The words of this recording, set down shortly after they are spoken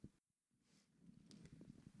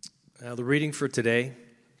Now, the reading for today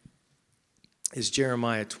is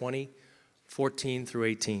Jeremiah 20:14 through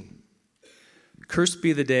 18. Cursed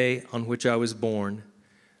be the day on which I was born,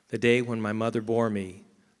 the day when my mother bore me.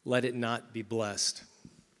 Let it not be blessed.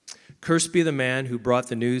 Cursed be the man who brought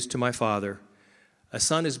the news to my father. A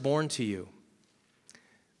son is born to you,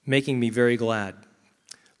 making me very glad.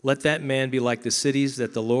 Let that man be like the cities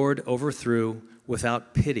that the Lord overthrew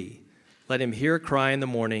without pity. Let him hear a cry in the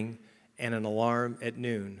morning and an alarm at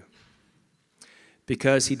noon.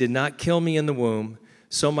 Because he did not kill me in the womb,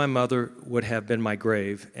 so my mother would have been my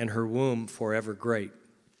grave, and her womb forever great.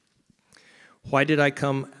 Why did I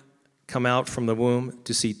come out from the womb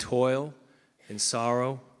to see toil and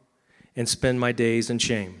sorrow and spend my days in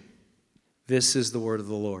shame? This is the word of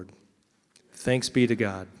the Lord. Thanks be to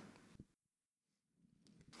God.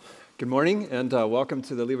 Good morning, and welcome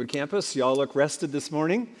to the Leawood campus. Y'all look rested this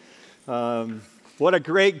morning. What a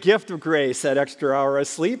great gift of grace, that extra hour of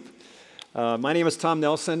sleep. My name is Tom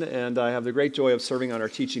Nelson, and I have the great joy of serving on our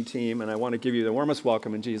teaching team, and I want to give you the warmest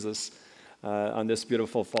welcome in Jesus on this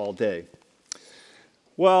beautiful fall day.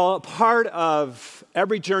 Well, part of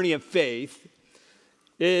every journey of faith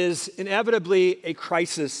is inevitably a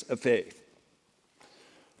crisis of faith.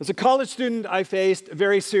 As a college student, I faced a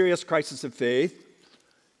very serious crisis of faith.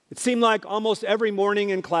 It seemed like almost every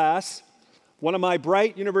morning in class, one of my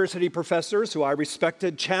bright university professors, who I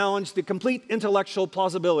respected, challenged the complete intellectual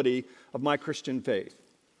plausibility of my Christian faith.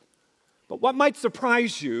 But what might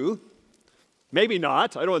surprise you, maybe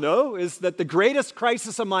not, I don't know, is that the greatest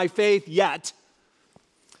crisis of my faith yet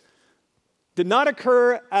did not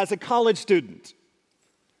occur as a college student.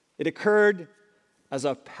 It occurred as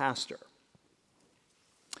a pastor.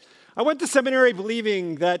 I went to seminary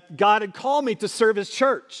believing that God had called me to serve His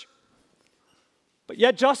church. But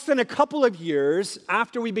yet, just in a couple of years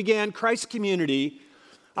after we began Christ Community,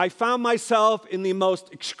 I found myself in the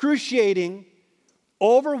most excruciating,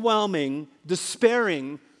 overwhelming,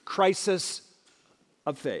 despairing crisis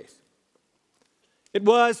of faith. It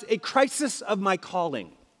was a crisis of my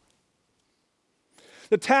calling.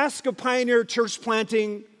 The task of pioneer church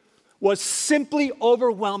planting was simply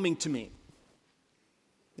overwhelming to me.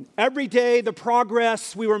 And every day, the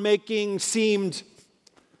progress we were making seemed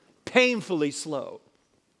painfully slow.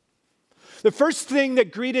 The first thing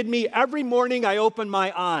that greeted me every morning I opened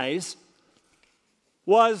my eyes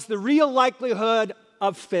was the real likelihood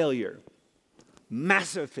of failure,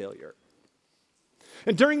 massive failure.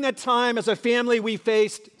 And during that time, as a family, we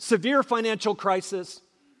faced severe financial crisis,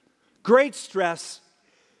 great stress,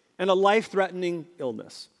 and a life-threatening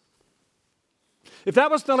illness. If that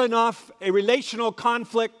was not enough, a relational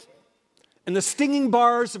conflict and the stinging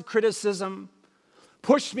bars of criticism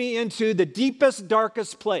pushed me into the deepest,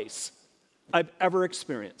 darkest place I've ever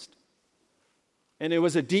experienced. And it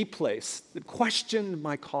was a deep place that questioned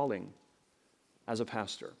my calling as a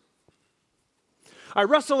pastor. I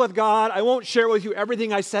wrestled with God. I won't share with you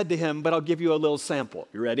everything I said to Him, but I'll give you a little sample.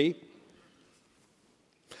 You ready?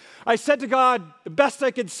 I said to God, the best I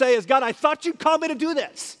could say is, God, I thought you'd call me to do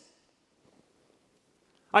this.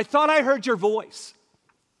 I thought I heard your voice.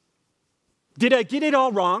 Did I get it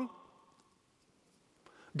all wrong?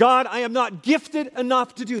 God, I am not gifted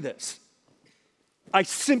enough to do this. I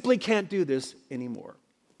simply can't do this anymore.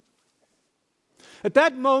 At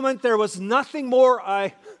that moment, there was nothing more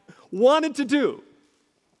I wanted to do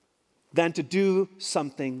than to do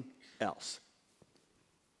something else.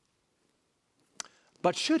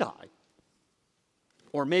 But should I?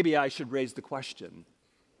 Or maybe I should raise the question,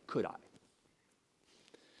 could I?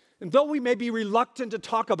 And though we may be reluctant to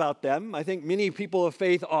talk about them, I think many people of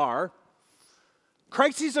faith are,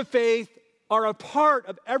 crises of faith are a part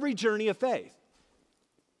of every journey of faith.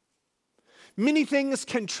 Many things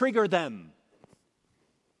can trigger them.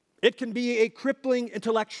 It can be a crippling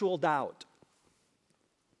intellectual doubt,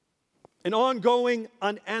 an ongoing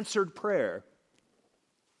unanswered prayer,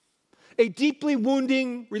 a deeply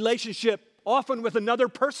wounding relationship, often with another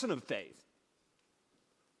person of faith,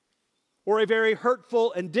 or a very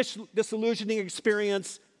hurtful and disillusioning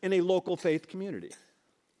experience in a local faith community.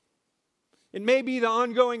 It may be the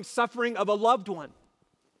ongoing suffering of a loved one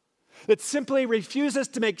that simply refuses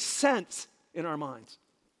to make sense in our minds.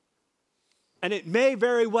 And it may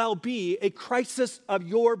very well be a crisis of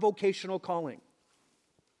your vocational calling.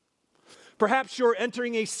 Perhaps you're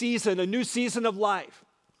entering a new season of life,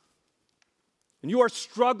 and you are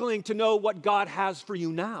struggling to know what God has for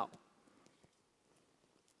you now.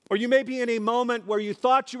 Or you may be in a moment where you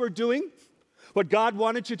thought you were doing what God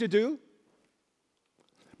wanted you to do,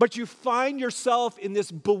 but you find yourself in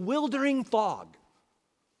this bewildering fog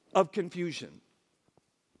of confusion,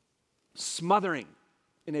 smothering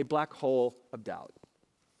in a black hole of doubt.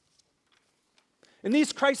 In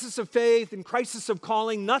these crises of faith and crisis of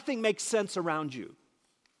calling, nothing makes sense around you.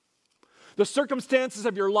 The circumstances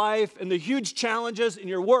of your life and the huge challenges in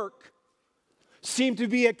your work seem to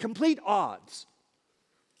be at complete odds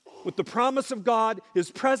with the promise of God,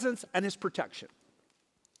 His presence, and His protection.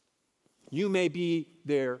 You may be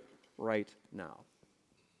there right now.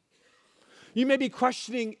 You may be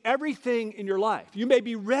questioning everything in your life. You may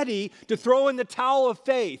be ready to throw in the towel of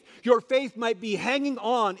faith. Your faith might be hanging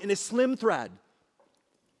on in a slim thread.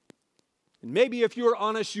 And maybe if you were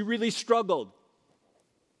honest, you really struggled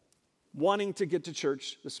wanting to get to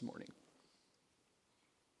church this morning.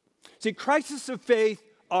 See, crises of faith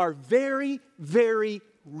are very, very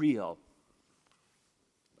real.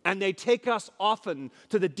 And they take us often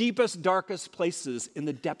to the deepest, darkest places in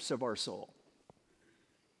the depths of our soul.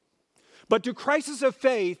 But do crises of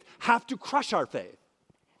faith have to crush our faith?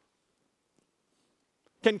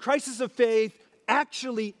 Can crises of faith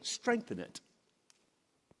actually strengthen it?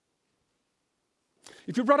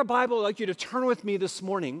 If you brought a Bible, I'd like you to turn with me this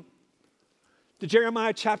morning to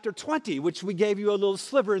Jeremiah chapter 20, which we gave you a little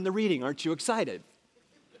sliver in the reading. Aren't you excited?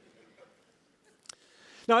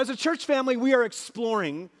 Now, as a church family, we are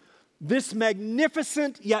exploring this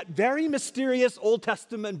magnificent yet very mysterious Old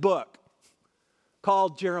Testament book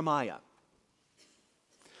called Jeremiah.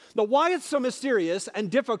 Now, why it's so mysterious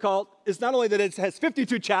and difficult is not only that it has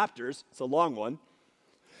 52 chapters, it's a long one,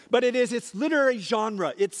 but it is its literary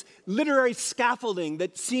genre, its literary scaffolding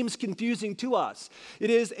that seems confusing to us. It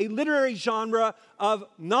is a literary genre of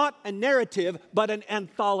not a narrative, but an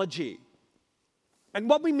anthology. And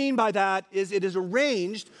what we mean by that is it is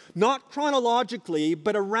arranged not chronologically,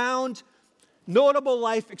 but around notable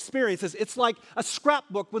life experiences. It's like a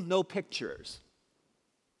scrapbook with no pictures.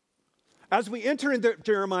 As we enter into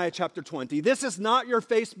Jeremiah chapter 20, this is not your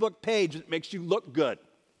Facebook page that makes you look good,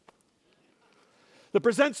 that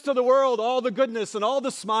presents to the world all the goodness and all the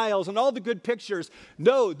smiles and all the good pictures.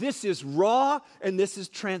 No, this is raw and this is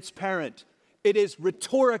transparent. It is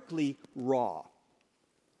rhetorically raw.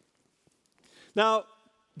 Now,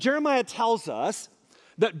 Jeremiah tells us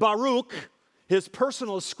that Baruch, his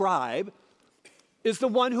personal scribe, is the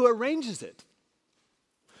one who arranges it.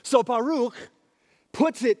 So Baruch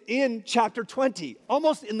puts it in chapter 20,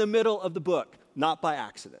 almost in the middle of the book, not by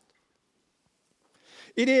accident.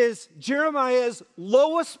 It is Jeremiah's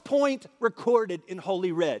lowest point recorded in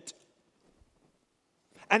Holy Writ.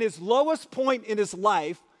 And his lowest point in his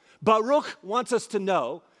life, Baruch wants us to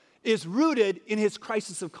know, is rooted in his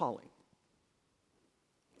crisis of calling.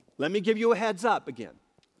 Let me give you a heads up again.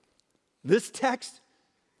 This text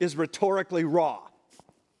is rhetorically raw,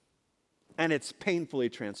 and it's painfully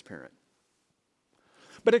transparent.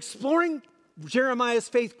 But exploring Jeremiah's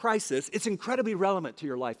faith crisis, it's incredibly relevant to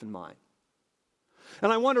your life and mine.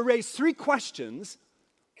 And I want to raise 3 questions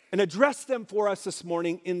and address them for us this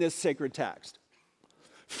morning in this sacred text.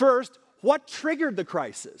 First, what triggered the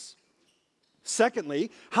crisis?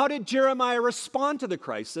 Secondly, how did Jeremiah respond to the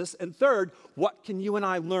crisis? And third, what can you and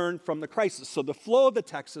I learn from the crisis? So the flow of the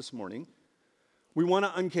text this morning, we want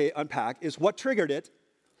to unpack is what triggered it,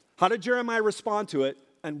 how did Jeremiah respond to it,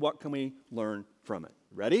 and what can we learn from it?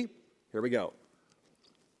 Ready? Here we go.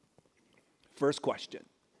 First question.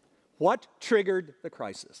 What triggered the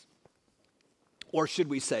crisis? Or should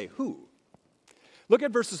we say, who? Look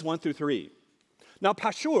at verses 1 through 3. Now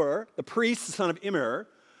Pashur, the priest, the son of Immer,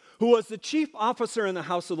 who was the chief officer in the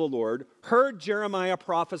house of the Lord, heard Jeremiah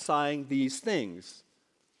prophesying these things.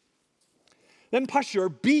 Then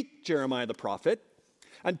Pashur beat Jeremiah the prophet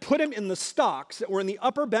and put him in the stocks that were in the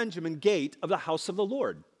upper Benjamin gate of the house of the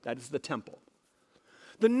Lord, that is the temple.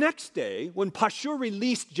 The next day, when Pashur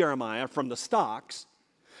released Jeremiah from the stocks,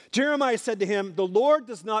 Jeremiah said to him, "The Lord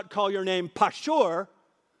does not call your name Pashur,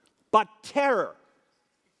 but terror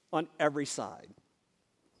on every side."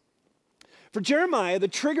 For Jeremiah, the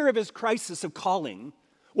trigger of his crisis of calling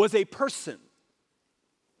was a person.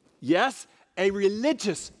 Yes, a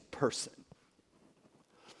religious person.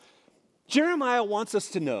 Jeremiah wants us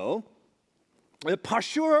to know that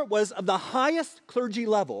Pashur was of the highest clergy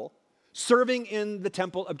level serving in the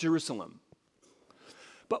temple of Jerusalem.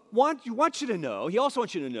 But he wants you to know, he also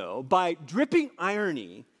wants you to know, by dripping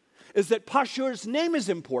irony, is that Pashur's name is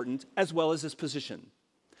important as well as his position.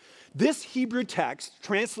 This Hebrew text,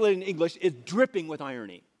 translated in English, is dripping with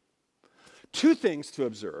irony. 2 things to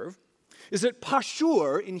observe is that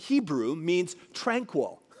Pashur in Hebrew means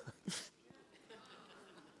tranquil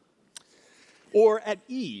or at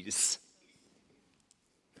ease.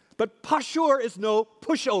 But Pashur is no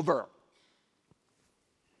pushover.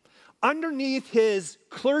 Underneath his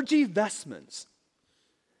clergy vestments,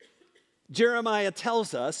 Jeremiah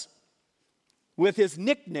tells us, with his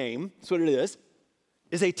nickname, that's what it is,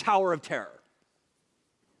 is a tower of terror.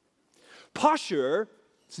 Pashur's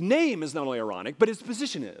name is not only ironic, but his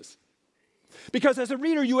position is. Because as a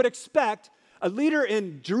reader, you would expect a leader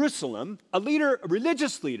in Jerusalem, a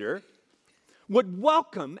religious leader, would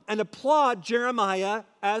welcome and applaud Jeremiah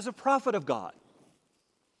as a prophet of God.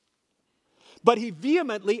 But he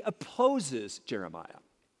vehemently opposes Jeremiah.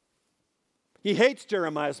 He hates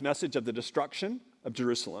Jeremiah's message of the destruction of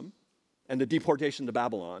Jerusalem and the deportation to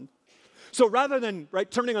Babylon. So rather than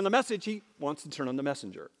turning on the message, he wants to turn on the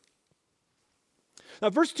messenger.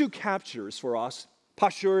 Now, verse 2 captures for us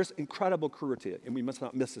Pashur's incredible cruelty, and we must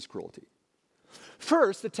not miss this cruelty.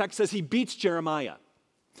 First, the text says he beats Jeremiah.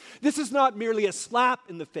 This is not merely a slap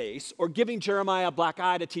in the face or giving Jeremiah a black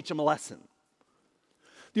eye to teach him a lesson.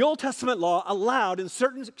 The Old Testament law allowed, in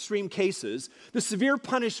certain extreme cases, the severe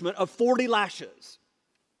punishment of 40 lashes.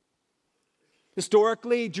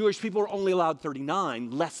 Historically, Jewish people were only allowed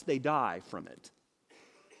 39, lest they die from it.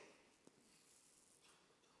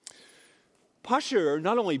 Pashur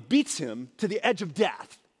not only beats him to the edge of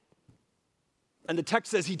death, and the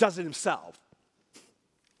text says he does it himself.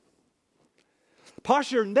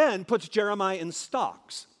 Pashur then puts Jeremiah in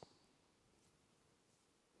stocks.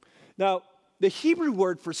 Now, the Hebrew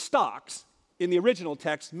word for stocks in the original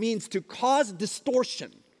text means to cause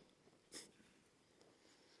distortion.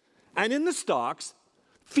 And in the stocks,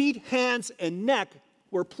 feet, hands, and neck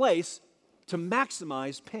were placed to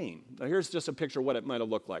maximize pain. Now, here's just a picture of what it might have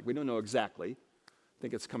looked like. We don't know exactly. I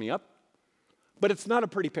think it's coming up. But it's not a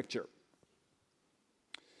pretty picture.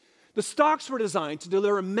 The stocks were designed to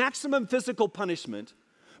deliver maximum physical punishment,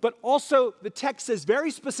 but also the text says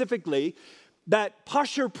very specifically that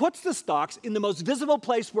Pashur puts the stocks in the most visible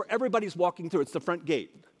place where everybody's walking through. It's the front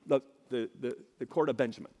gate, the court of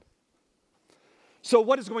Benjamin. So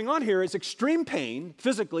what is going on here is extreme pain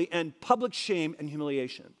physically and public shame and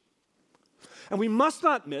humiliation. And we must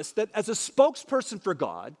not miss that as a spokesperson for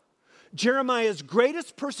God, Jeremiah's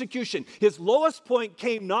greatest persecution, his lowest point,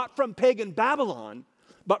 came not from pagan Babylon,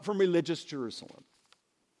 but from religious Jerusalem.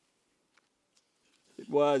 It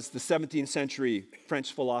was the 17th century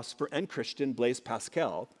French philosopher and Christian Blaise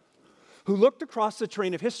Pascal who looked across the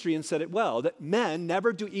train of history and said it well, that men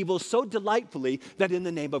never do evil so delightfully that in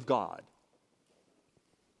the name of God.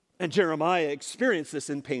 And Jeremiah experienced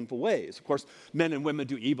this in painful ways. Of course, men and women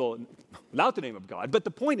do evil without the name of God. But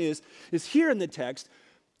the point is here in the text,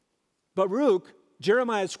 Baruch,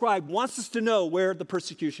 Jeremiah's scribe, wants us to know where the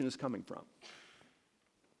persecution is coming from.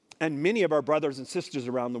 And many of our brothers and sisters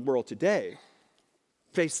around the world today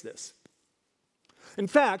face this. In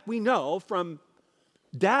fact, we know from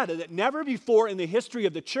data that never before in the history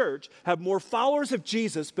of the church have more followers of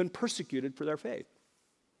Jesus been persecuted for their faith.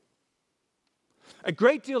 A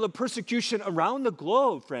great deal of persecution around the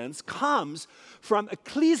globe, friends, comes from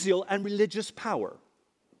ecclesial and religious power.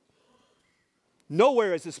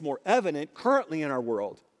 Nowhere is this more evident currently in our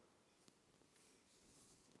world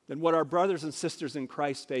than what our brothers and sisters in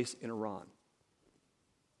Christ face in Iran.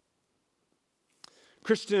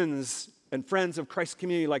 Christians and friends of Christ's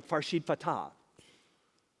community like Farshid Fatah,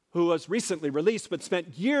 who was recently released but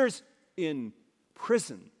spent years in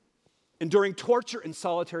prison, enduring torture and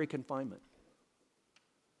solitary confinement.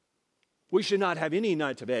 We should not have any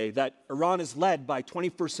night today that Iran is led by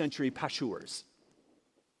 21st century Pashurs,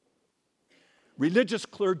 religious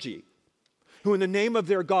clergy who in the name of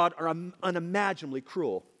their God are unimaginably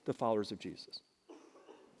cruel to followers of Jesus.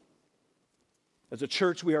 As a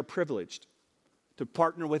church, we are privileged to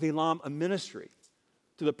partner with Elam, a ministry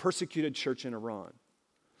to the persecuted church in Iran.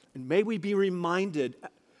 And may we be reminded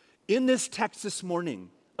in this text this morning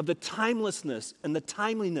of the timelessness and the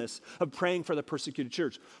timeliness of praying for the persecuted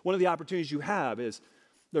church. One of the opportunities you have is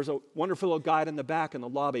there's a wonderful little guide in the back in the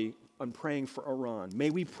lobby on praying for Iran. May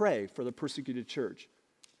we pray for the persecuted church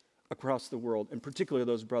across the world, and particularly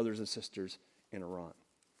those brothers and sisters in Iran.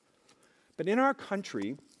 But in our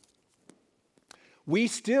country, we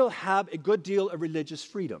still have a good deal of religious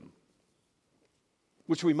freedom,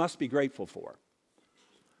 which we must be grateful for.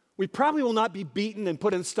 We probably will not be beaten and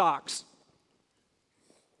put in stocks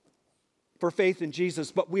for faith in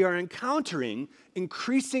Jesus, but we are encountering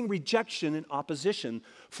increasing rejection and opposition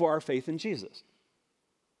for our faith in Jesus.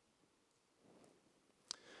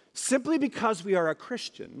 Simply because we are a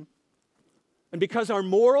Christian and because our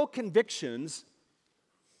moral convictions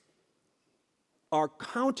are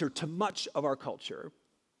counter to much of our culture,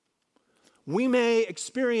 we may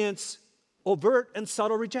experience overt and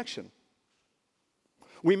subtle rejection.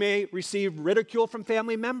 We may receive ridicule from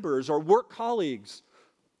family members or work colleagues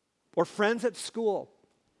or friends at school.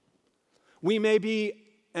 We may be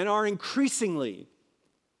and are increasingly,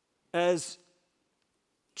 as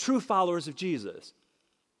true followers of Jesus,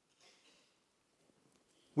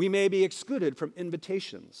 We may be excluded from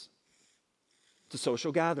invitations to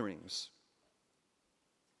social gatherings.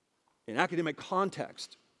 In academic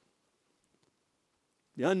context,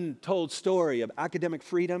 the untold story of academic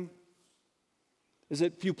freedom is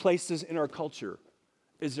that few places in our culture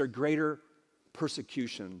is there greater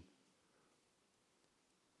persecution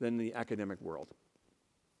than the academic world.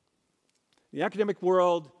 In the academic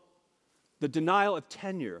world, the denial of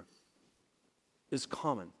tenure is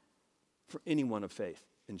common for anyone of faith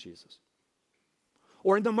in Jesus.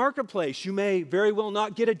 Or in the marketplace, you may very well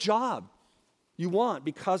not get a job you want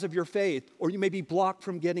because of your faith, or you may be blocked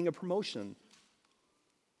from getting a promotion.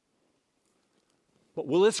 But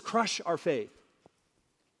will this crush our faith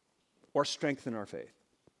or strengthen our faith?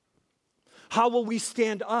 How will we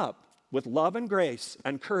stand up with love and grace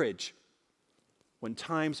and courage when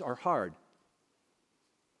times are hard?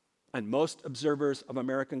 And most observers of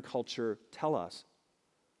American culture tell us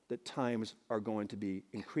that times are going to be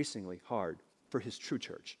increasingly hard for his true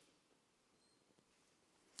church.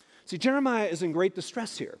 See, Jeremiah is in great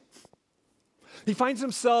distress here. He finds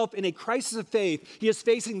himself in a crisis of faith. He is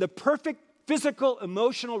facing the perfect physical,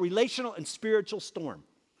 emotional, relational, and spiritual storm.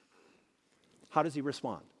 How does he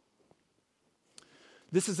respond?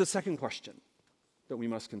 This is the second question that we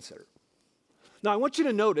must consider. Now, I want you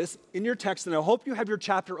to notice in your text, and I hope you have your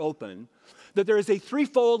chapter open, that there is a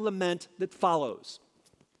threefold lament that follows.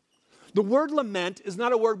 The word lament is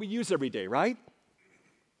not a word we use every day, right?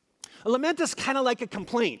 A lament is kind of like a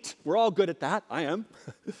complaint. We're all good at that. I am.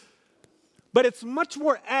 But it's much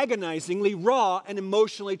more agonizingly raw and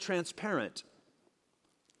emotionally transparent.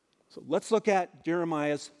 So let's look at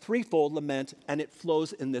Jeremiah's threefold lament, and it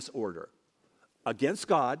flows in this order: against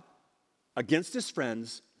God, against his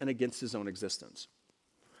friends, and against his own existence.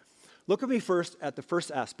 Look with me first at the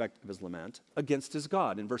first aspect of his lament, against his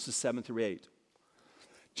God, in verses 7 through 8.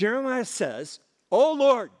 Jeremiah says, "O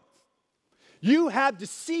Lord, you have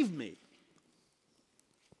deceived me.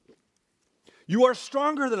 You are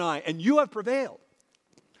stronger than I, and you have prevailed.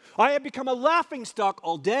 I have become a laughingstock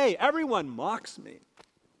all day. Everyone mocks me.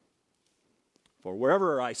 For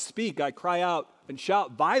wherever I speak, I cry out and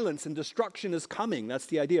shout, violence and destruction is coming." That's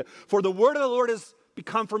the idea. "For the word of the Lord has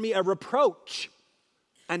become for me a reproach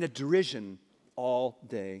and a derision all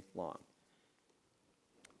day long."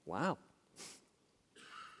 Wow.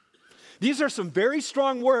 These are some very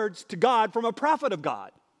strong words to God from a prophet of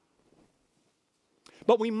God.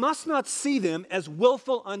 But we must not see them as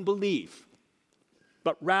willful unbelief,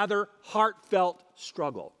 but rather heartfelt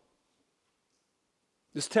struggle.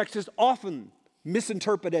 This text is often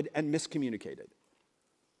misinterpreted and miscommunicated.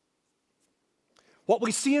 What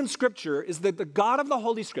we see in Scripture is that the God of the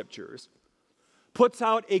Holy Scriptures puts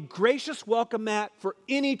out a gracious welcome mat for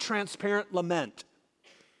any transparent lament.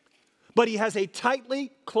 But he has a tightly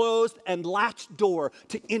closed and latched door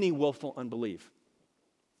to any willful unbelief.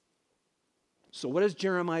 So what is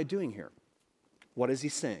Jeremiah doing here? What is he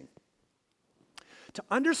saying? To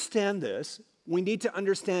understand this, we need to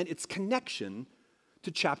understand its connection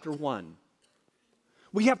to chapter 1.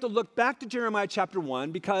 We have to look back to Jeremiah chapter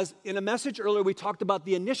 1 because in a message earlier we talked about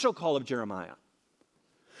the initial call of Jeremiah.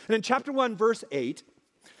 And in chapter 1, verse 8,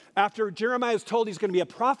 after Jeremiah is told he's going to be a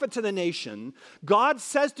prophet to the nation, God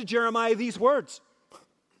says to Jeremiah these words.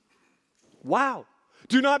 Wow.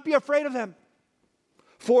 "Do not be afraid of them,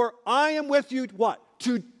 for I am with you," what?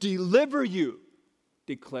 "To deliver you,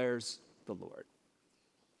 declares the Lord."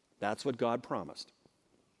 That's what God promised.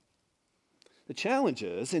 The challenge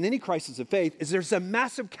is, in any crisis of faith, is there's a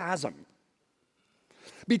massive chasm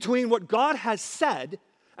between what God has said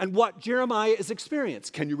and what Jeremiah is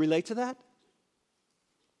experiencing. Can you relate to that?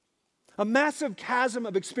 A massive chasm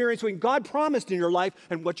of experience between God promised in your life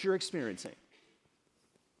and what you're experiencing.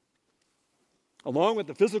 Along with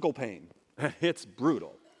the physical pain, it's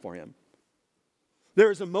brutal for him.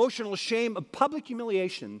 There is emotional shame of public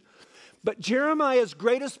humiliation, but Jeremiah's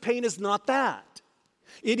greatest pain is not that.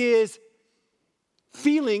 It is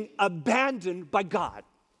feeling abandoned by God.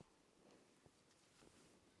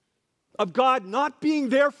 Of God not being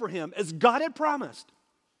there for him as God had promised.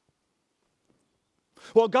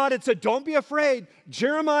 Well, God had said, "Don't be afraid."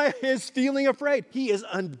 Jeremiah is feeling afraid. He is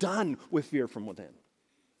undone with fear from within.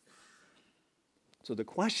 So the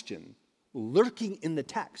question lurking in the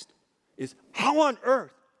text is, how on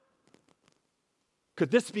earth could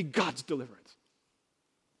this be God's deliverance?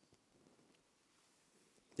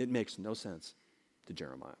 It makes no sense to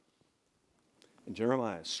Jeremiah. And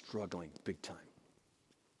Jeremiah is struggling big time.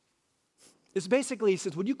 It's basically, he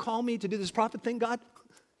says, "Would you call me to do this prophet thing, God?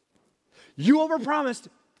 You overpromised,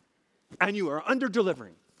 and you are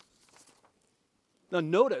under-delivering." Now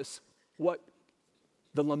notice what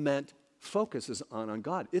the lament focuses on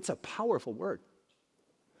God. It's a powerful word.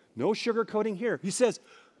 No sugarcoating here. He says,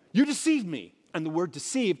 you deceived me. And the word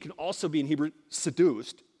deceived can also be in Hebrew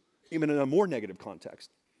seduced, even in a more negative context.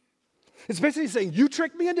 It's basically saying, you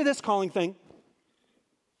tricked me into this calling thing.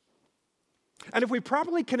 And if we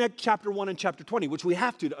properly connect chapter 1 and chapter 20, which we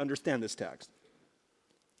have to understand this text,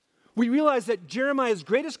 we realize that Jeremiah's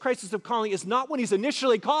greatest crisis of calling is not when he's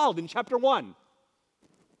initially called in chapter 1,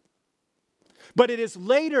 but it is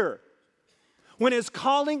later when his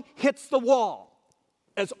calling hits the wall,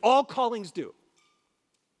 as all callings do.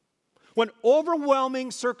 When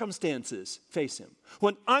overwhelming circumstances face him,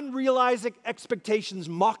 when unrealistic expectations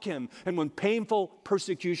mock him, and when painful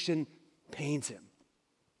persecution pains him.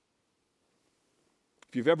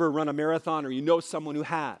 If you've ever run a marathon or you know someone who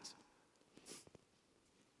has,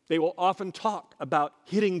 they will often talk about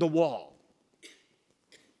hitting the wall.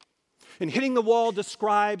 And hitting the wall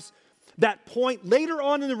describes that point later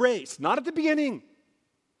on in the race, not at the beginning,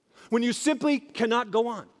 when you simply cannot go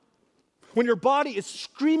on. When your body is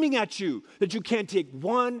screaming at you that you can't take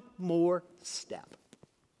one more step.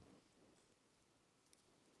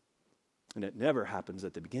 And it never happens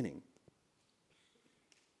at the beginning.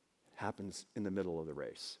 It happens in the middle of the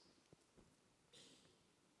race.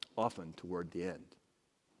 Often toward the end.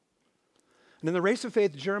 And in the race of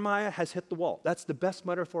faith, Jeremiah has hit the wall. That's the best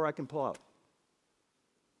metaphor I can pull out.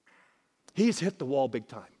 He's hit the wall big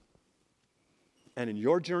time. And in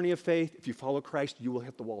your journey of faith, if you follow Christ, you will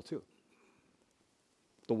hit the wall too.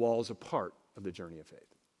 The wall is a part of the journey of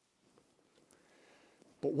faith.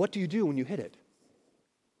 But what do you do when you hit it?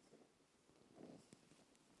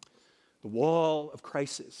 The wall of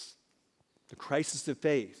crisis, the crisis of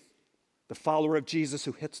faith, the follower of Jesus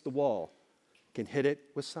who hits the wall can hit it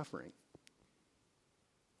with suffering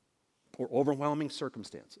or overwhelming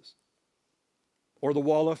circumstances, or the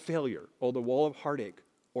wall of failure, or the wall of heartache,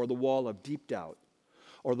 or the wall of deep doubt,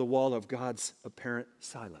 or the wall of God's apparent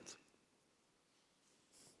silence.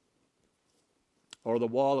 Or the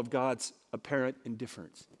wall of God's apparent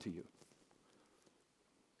indifference to you.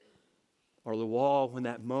 Or the wall when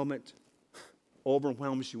that moment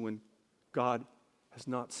overwhelms you when God has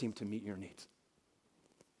not seemed to meet your needs.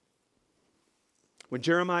 When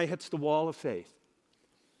Jeremiah hits the wall of faith,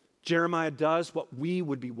 Jeremiah does what we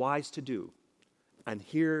would be wise to do. And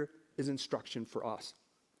here is instruction for us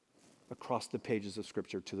across the pages of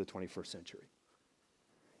Scripture to the 21st century.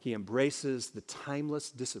 He embraces the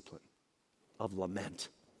timeless discipline of lament.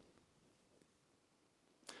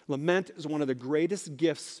 Lament is one of the greatest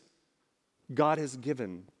gifts God has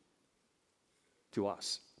given to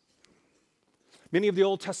us. Many of the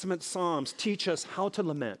Old Testament Psalms teach us how to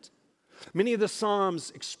lament. Many of the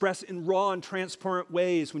Psalms express in raw and transparent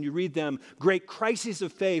ways, when you read them, great crises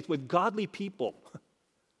of faith with godly people.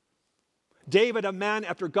 David, a man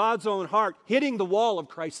after God's own heart, hitting the wall of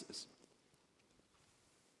crisis.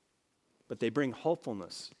 But they bring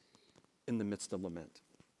hopefulness in the midst of lament.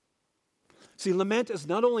 See, lament is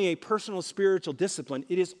not only a personal spiritual discipline,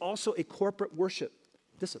 it is also a corporate worship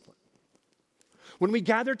discipline. When we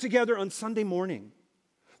gather together on Sunday morning,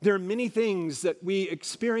 there are many things that we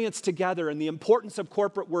experience together and the importance of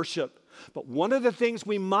corporate worship. But one of the things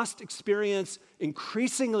we must experience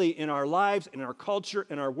increasingly in our lives, in our culture,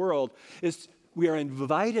 in our world, is we are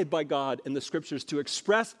invited by God in the Scriptures to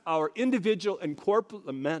express our individual and corporate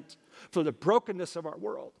lament for the brokenness of our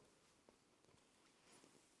world.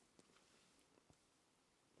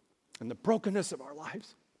 And the brokenness of our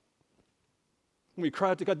lives. And we cry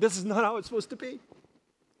out to God, this is not how it's supposed to be.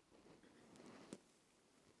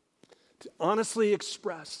 To honestly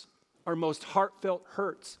express our most heartfelt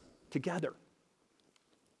hurts together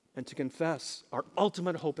and to confess our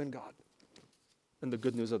ultimate hope in God and the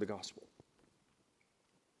good news of the gospel.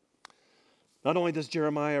 Not only does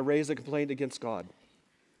Jeremiah raise a complaint against God,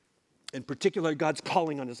 in particular God's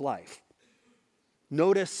calling on his life,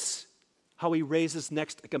 notice how he raises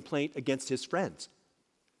next a complaint against his friends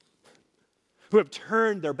who have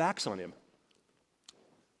turned their backs on him.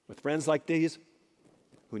 With friends like these,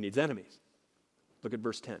 who needs enemies? Look at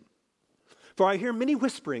verse 10. For I hear many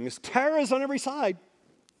whisperings, terror is on every side.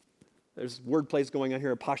 There's word plays going on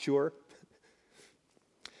here, pashur.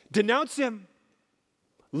 Denounce him.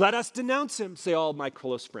 Let us denounce him, say all my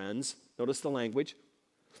close friends. Notice the language.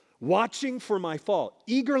 Watching for my fall,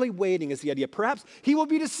 eagerly waiting is the idea. Perhaps he will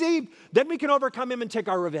be deceived. Then we can overcome him and take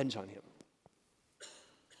our revenge on him.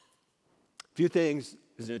 Few things,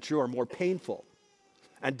 isn't it true, are more painful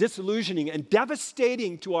and disillusioning and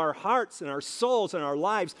devastating to our hearts and our souls and our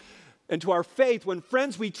lives and to our faith when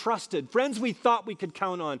friends we trusted, friends we thought we could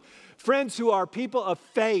count on, friends who are people of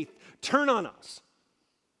faith turn on us.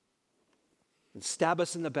 and stab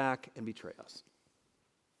us in the back and betray us.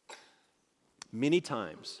 Many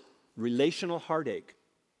times, relational heartache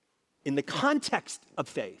in the context of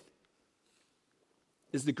faith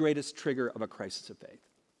is the greatest trigger of a crisis of faith.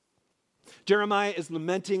 Jeremiah is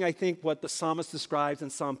lamenting, I think, what the psalmist describes in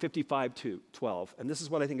Psalm 55:12, and this is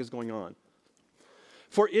what I think is going on.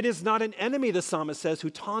 For it is not an enemy, the psalmist says, who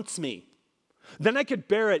taunts me. Then I could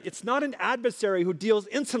bear it. It's not an adversary who deals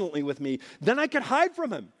insolently with me. Then I could hide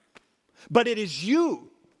from him. But it is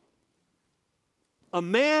you, a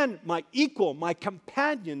man, my equal, my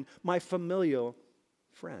companion, my familial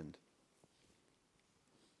friend.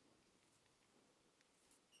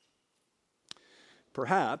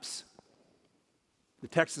 Perhaps the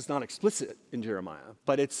text is not explicit in Jeremiah,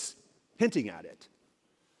 but it's hinting at it.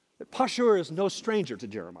 That Pashur is no stranger to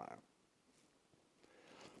Jeremiah.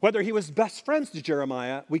 Whether he was best friends to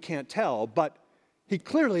Jeremiah, we can't tell, but he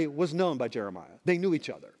clearly was known by Jeremiah. They knew each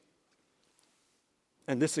other.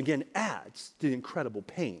 And this again adds to the incredible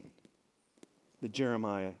pain that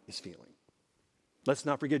Jeremiah is feeling. Let's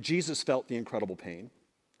not forget, Jesus felt the incredible pain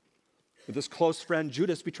with his close friend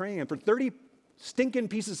Judas betraying him for 30 stinking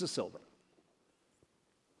pieces of silver.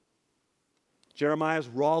 Jeremiah's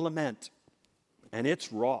raw lament, and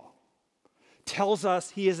it's raw, tells us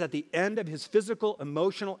he is at the end of his physical,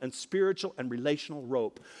 emotional, and spiritual and relational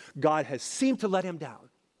rope. God has seemed to let him down.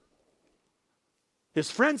 His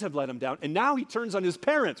friends have let him down, and now he turns on his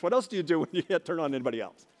parents. What else do you do when you can't turn on anybody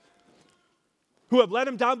else? Who have let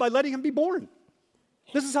him down by letting him be born.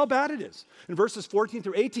 This is how bad it is. In verses 14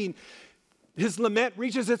 through 18, his lament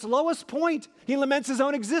reaches its lowest point. He laments his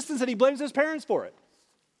own existence and he blames his parents for it.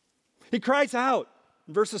 He cries out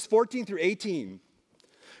in verses 14 through 18,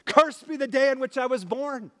 "Cursed be the day in which I was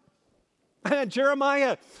born." And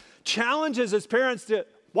Jeremiah challenges his parents to,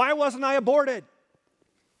 why wasn't I aborted?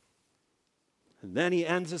 And then he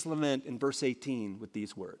ends his lament in verse 18 with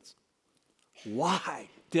these words. Why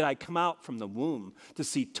did I come out from the womb to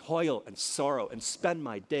see toil and sorrow and spend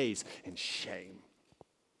my days in shame?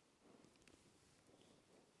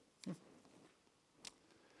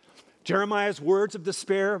 Jeremiah's words of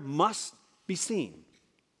despair must be seen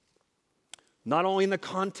not only in the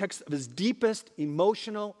context of his deepest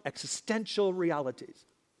emotional, existential realities,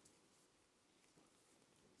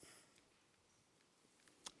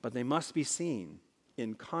 but they must be seen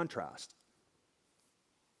in contrast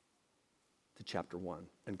to chapter 1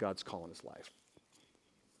 and God's call in his life.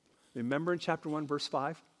 Remember in chapter 1, verse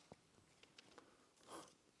 5?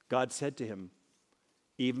 God said to him,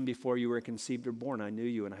 "Even before you were conceived or born, I knew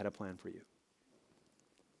you and I had a plan for you."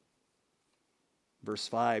 Verse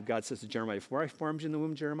 5, God says to Jeremiah, "Before I formed you in the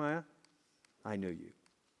womb, Jeremiah, I knew you.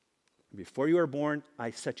 And before you were born,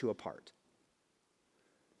 I set you apart.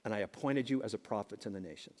 And I appointed you as a prophet to the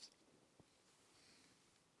nations."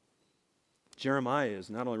 Jeremiah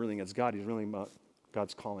is not only reeling against God, he's reeling about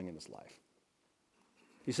God's calling in his life.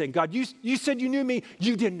 He's saying, God, you said you knew me,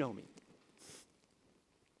 you didn't know me.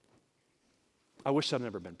 I wish I'd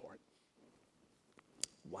never been born.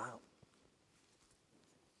 Wow.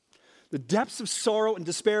 The depths of sorrow and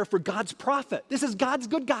despair for God's prophet. This is God's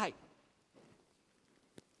good guy.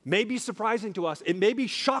 May be surprising to us. It may be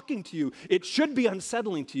shocking to you. It should be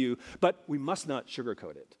unsettling to you, but we must not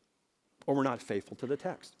sugarcoat it, or we're not faithful to the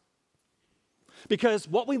text. Because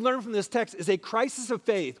what we learn from this text is a crisis of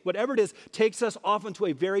faith, whatever it is, takes us often to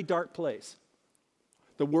a very dark place.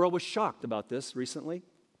 The world was shocked about this recently.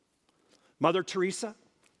 Mother Teresa,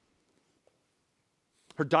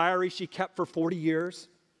 her diary she kept for 40 years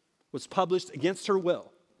was published against her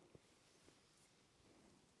will.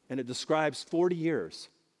 And it describes 40 years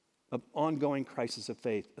of ongoing crisis of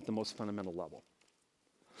faith at the most fundamental level.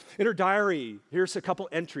 In her diary, here's a couple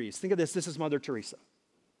entries. Think of this. This is Mother Teresa.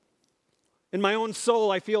 In my own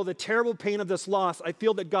soul, I feel the terrible pain of this loss. I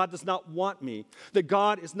feel that God does not want me, that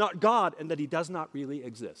God is not God, and that he does not really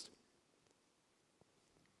exist.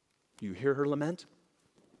 You hear her lament?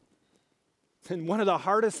 And one of the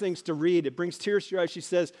hardest things to read, it brings tears to your eyes. She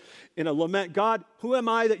says in a lament, God, who am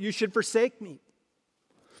I that you should forsake me?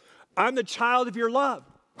 I'm the child of your love.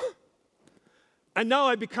 And now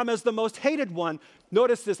I become as the most hated one.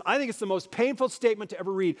 Notice this. I think it's the most painful statement to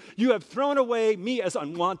ever read. You have thrown away me as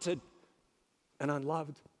unwanted and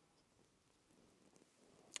unloved.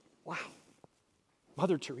 Wow.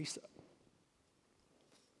 Mother Teresa.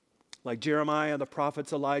 Like Jeremiah, the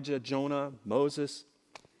prophets, Elijah, Jonah, Moses,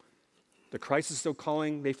 the crisis of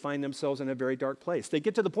calling, they find themselves in a very dark place. They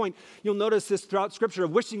get to the point, you'll notice this throughout Scripture,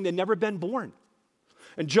 of wishing they'd never been born.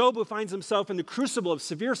 And Job, who finds himself in the crucible of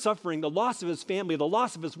severe suffering, the loss of his family, the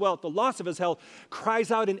loss of his wealth, the loss of his health,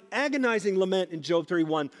 cries out in agonizing lament in Job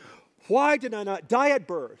 31, why did I not die at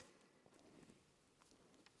birth?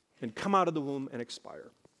 and come out of the womb and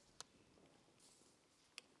expire.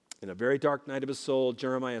 In a very dark night of his soul,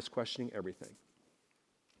 Jeremiah is questioning everything.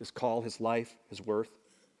 His call, his life, his worth.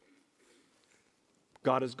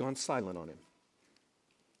 God has gone silent on him.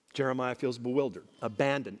 Jeremiah feels bewildered,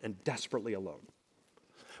 abandoned, and desperately alone.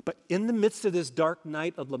 But in the midst of this dark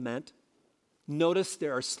night of lament, notice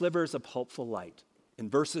there are slivers of hopeful light. In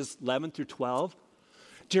verses 11 through 12,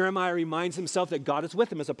 Jeremiah reminds himself that God is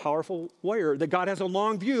with him as a powerful warrior, that God has a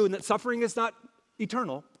long view, and that suffering is not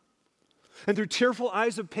eternal. And through tearful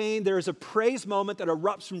eyes of pain, there is a praise moment that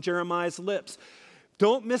erupts from Jeremiah's lips.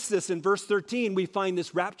 Don't miss this. In verse 13, we find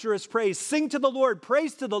this rapturous praise. Sing to the Lord,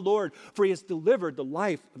 praise to the Lord, for he has delivered the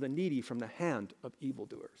life of the needy from the hand of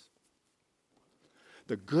evildoers.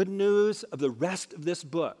 The good news of the rest of this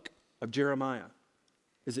book of Jeremiah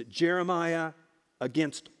is that Jeremiah,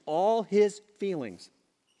 against all his feelings,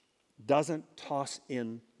 doesn't toss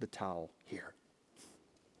in the towel here.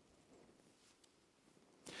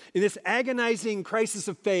 In this agonizing crisis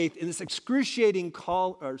of faith, in this excruciating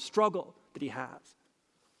call or struggle that he has,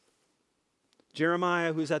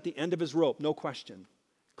 Jeremiah, who's at the end of his rope, no question,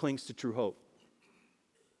 clings to true hope.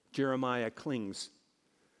 Jeremiah clings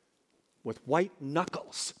with white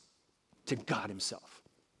knuckles to God himself.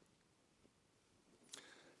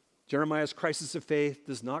 Jeremiah's crisis of faith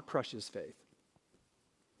does not crush his faith.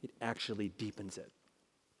 It actually deepens it.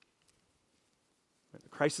 The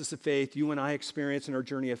crisis of faith you and I experience in our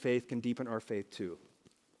journey of faith can deepen our faith too.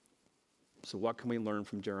 So what can we learn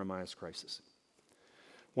from Jeremiah's crisis?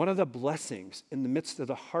 One of the blessings in the midst of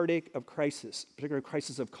the heartache of crisis, particularly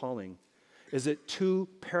crisis of calling, is that two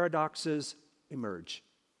paradoxes emerge.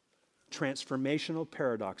 Transformational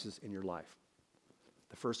paradoxes in your life.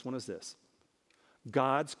 The first one is this: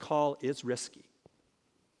 God's call is risky,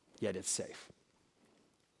 yet it's safe.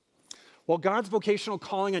 While God's vocational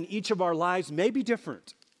calling on each of our lives may be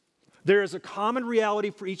different, there is a common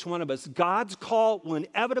reality for each one of us. God's call will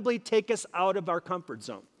inevitably take us out of our comfort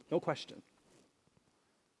zone, no question.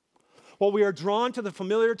 While we are drawn to the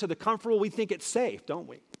familiar, to the comfortable, we think it's safe, don't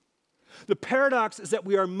we? The paradox is that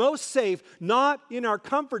we are most safe not in our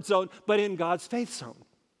comfort zone, but in God's faith zone.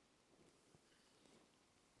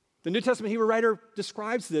 The New Testament Hebrew writer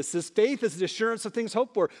describes this. This faith is the assurance of things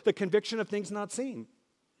hoped for, the conviction of things not seen.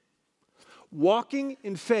 Walking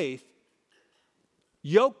in faith,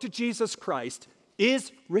 yoked to Jesus Christ,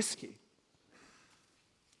 is risky.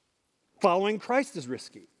 Following Christ is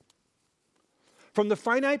risky. From the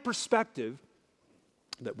finite perspective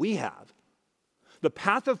that we have, the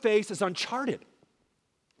path of faith is uncharted,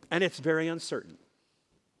 and it's very uncertain.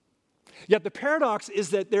 Yet the paradox is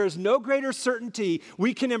that there is no greater certainty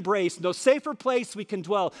we can embrace, no safer place we can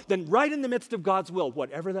dwell than right in the midst of God's will,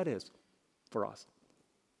 whatever that is for us.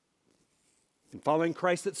 In following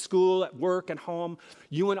Christ at school, at work, at home,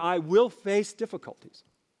 you and I will face difficulties.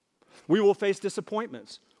 We will face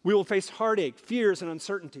disappointments. We will face heartache, fears, and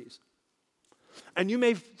uncertainties. And you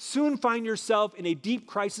may soon find yourself in a deep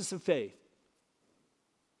crisis of faith.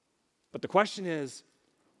 But the question is,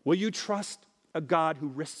 will you trust a God who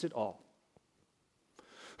risks it all?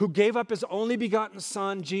 Who gave up his only begotten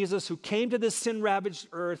Son, Jesus, who came to this sin-ravaged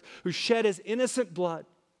earth, who shed his innocent blood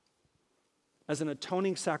as an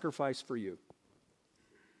atoning sacrifice for you.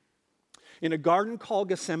 In a garden called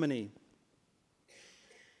Gethsemane,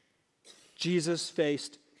 Jesus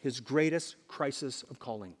faced his greatest crisis of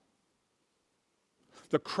calling.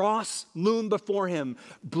 The cross loomed before him.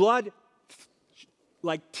 Blood,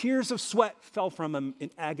 like tears of sweat, fell from him in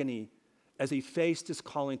agony as he faced his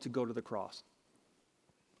calling to go to the cross.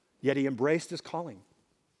 Yet he embraced his calling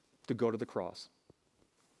to go to the cross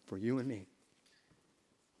for you and me.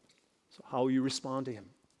 So how will you respond to him?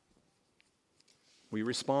 Will you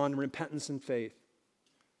respond in repentance and faith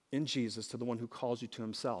in Jesus, to the one who calls you to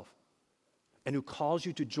himself and who calls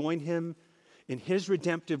you to join him in his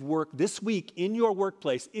redemptive work this week in your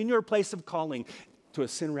workplace, in your place of calling to a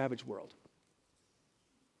sin-ravaged world?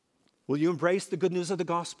 Will you embrace the good news of the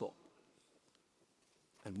gospel?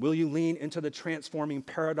 And will you lean into the transforming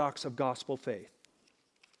paradox of gospel faith?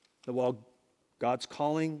 That while God's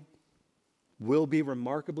calling will be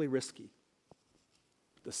remarkably risky,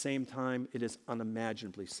 at the same time, it is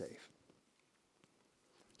unimaginably safe.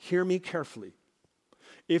 Hear me carefully.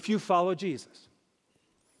 If you follow Jesus,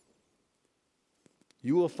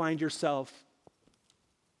 you will find yourself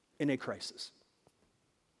in a crisis.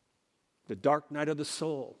 The dark night of the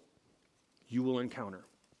soul you will encounter.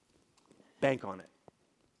 Bank on it.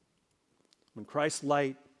 When Christ's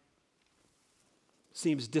light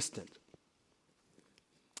seems distant,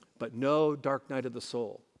 but no dark night of the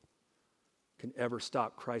soul can ever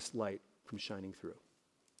stop Christ's light from shining through.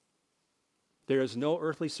 There is no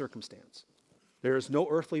earthly circumstance. There is no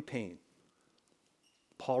earthly pain.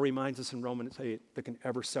 Paul reminds us in Romans 8 that can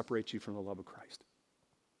ever separate you from the love of Christ.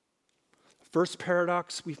 The first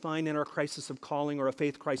paradox we find in our crisis of calling or a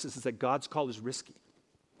faith crisis is that God's call is risky.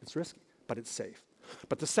 It's risky, but it's safe.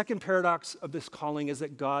 But the second paradox of this calling is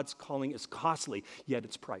that God's calling is costly, yet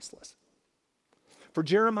it's priceless. For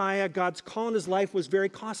Jeremiah, God's call in his life was very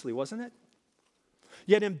costly, wasn't it?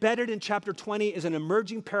 Yet embedded in chapter 20 is an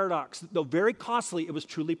emerging paradox. Though very costly, it was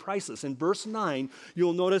truly priceless. In verse 9,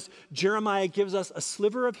 you'll notice Jeremiah gives us a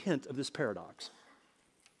sliver of hint of this paradox.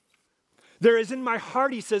 There is in my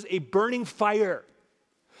heart, he says, a burning fire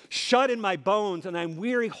shut in my bones, and I'm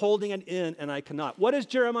weary holding it in, and I cannot. What is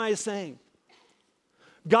Jeremiah saying?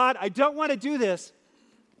 God, I don't want to do this,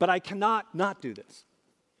 but I cannot not do this.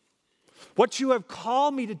 What you have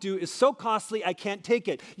called me to do is so costly, I can't take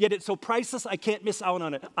it. Yet it's so priceless, I can't miss out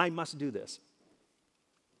on it. I must do this.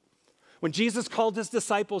 When Jesus called his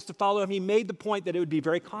disciples to follow him, he made the point that it would be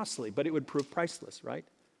very costly, but it would prove priceless, right?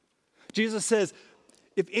 Jesus says,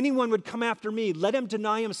 if anyone would come after me, let him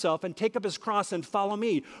deny himself and take up his cross and follow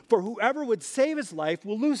me. For whoever would save his life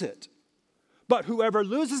will lose it. But whoever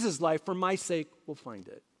loses his life for my sake will find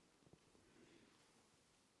it.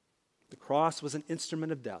 The cross was an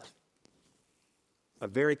instrument of death, a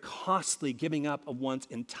very costly giving up of one's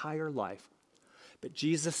entire life. But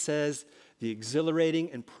Jesus says the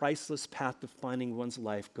exhilarating and priceless path to finding one's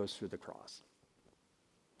life goes through the cross.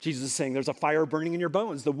 Jesus is saying there's a fire burning in your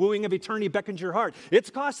bones. The wooing of eternity beckons your heart. It's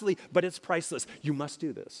costly, but it's priceless. You must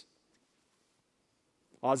do this.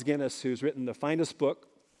 Os Guinness, who's written the finest book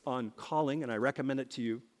on calling, and I recommend it to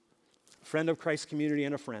you, a friend of Christ's community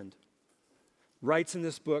and a friend, writes in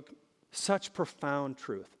this book such profound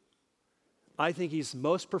truth. I think he's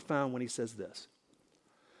most profound when he says this: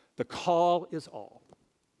 the call is all.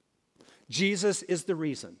 Jesus is the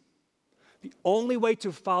reason. The only way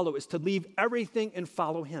to follow is to leave everything and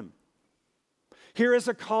follow him. Here is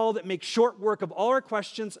a call that makes short work of all our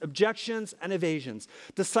questions, objections, and evasions.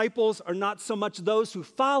 Disciples are not so much those who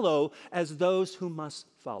follow as those who must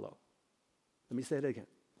follow. Let me say it again.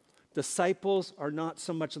 Disciples are not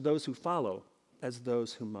so much those who follow as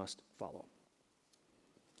those who must follow.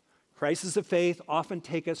 Crises of faith often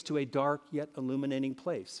take us to a dark yet illuminating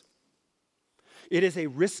place. It is a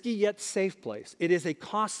risky yet safe place. It is a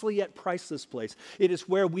costly yet priceless place. It is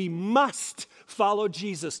where we must follow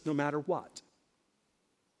Jesus no matter what.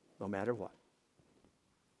 No matter what.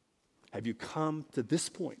 Have you come to this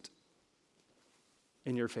point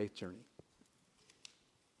in your faith journey?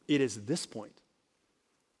 It is this point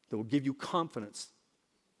that will give you confidence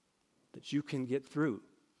that you can get through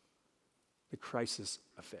the crisis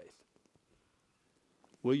of faith.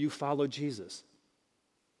 Will you follow Jesus?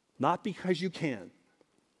 Not because you can,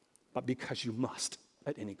 but because you must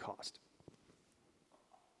at any cost.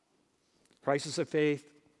 Crisis of faith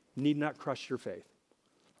need not crush your faith.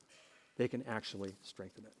 They can actually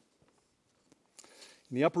strengthen it.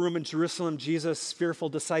 In the upper room in Jerusalem, Jesus' fearful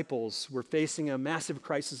disciples were facing a massive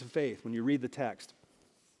crisis of faith when you read the text.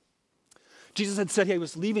 Jesus had said he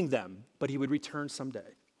was leaving them, but he would return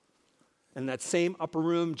someday. In that same upper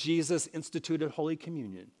room, Jesus instituted Holy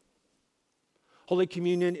Communion. Holy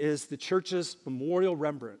Communion is the church's memorial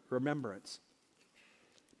remembrance,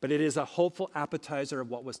 but it is a hopeful appetizer of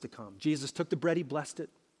what was to come. Jesus took the bread, he blessed it.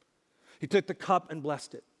 He took the cup and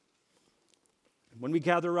blessed it. And when we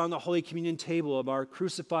gather around the Holy Communion table of our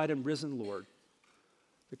crucified and risen Lord,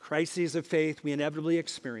 the crises of faith we inevitably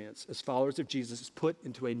experience as followers of Jesus is put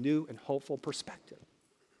into a new and hopeful perspective.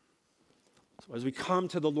 So as we come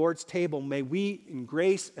to the Lord's table, may we, in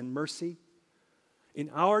grace and mercy, in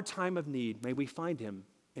our time of need, may we find him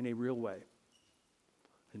in a real way.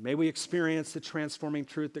 And may we experience the transforming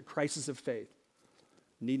truth that crises of faith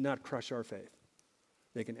need not crush our faith.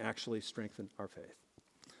 They can actually strengthen our faith.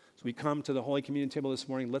 So we come to the Holy Communion table this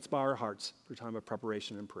morning. Let's bow our hearts for a time of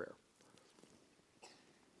preparation and prayer.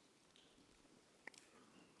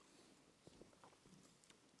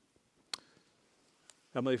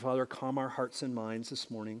 Heavenly Father, calm our hearts and minds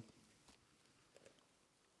this morning.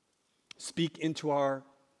 Speak into our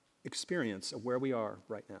experience of where we are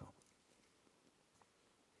right now.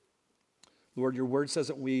 Lord, your word says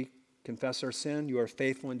that we confess our sin. You are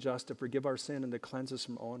faithful and just to forgive our sin and to cleanse us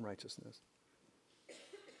from all unrighteousness.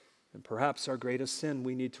 And perhaps our greatest sin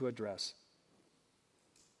we need to address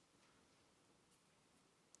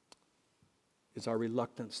is our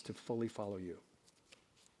reluctance to fully follow you.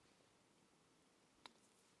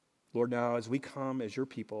 Lord, now as we come as your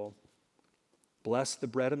people, bless the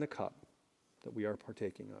bread and the cup that we are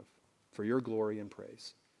partaking of for your glory and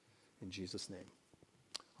praise. In Jesus' name,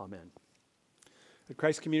 amen. At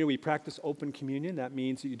Christ Community, we practice open communion. That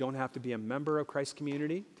means that you don't have to be a member of Christ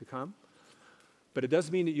Community to come. But it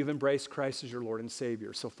does mean that you've embraced Christ as your Lord and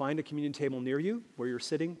Savior. So find a communion table near you where you're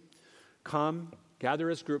sitting. Come, gather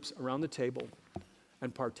as groups around the table,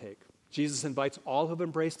 and partake. Jesus invites all who have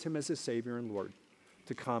embraced him as his Savior and Lord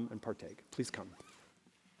to come and partake. Please come.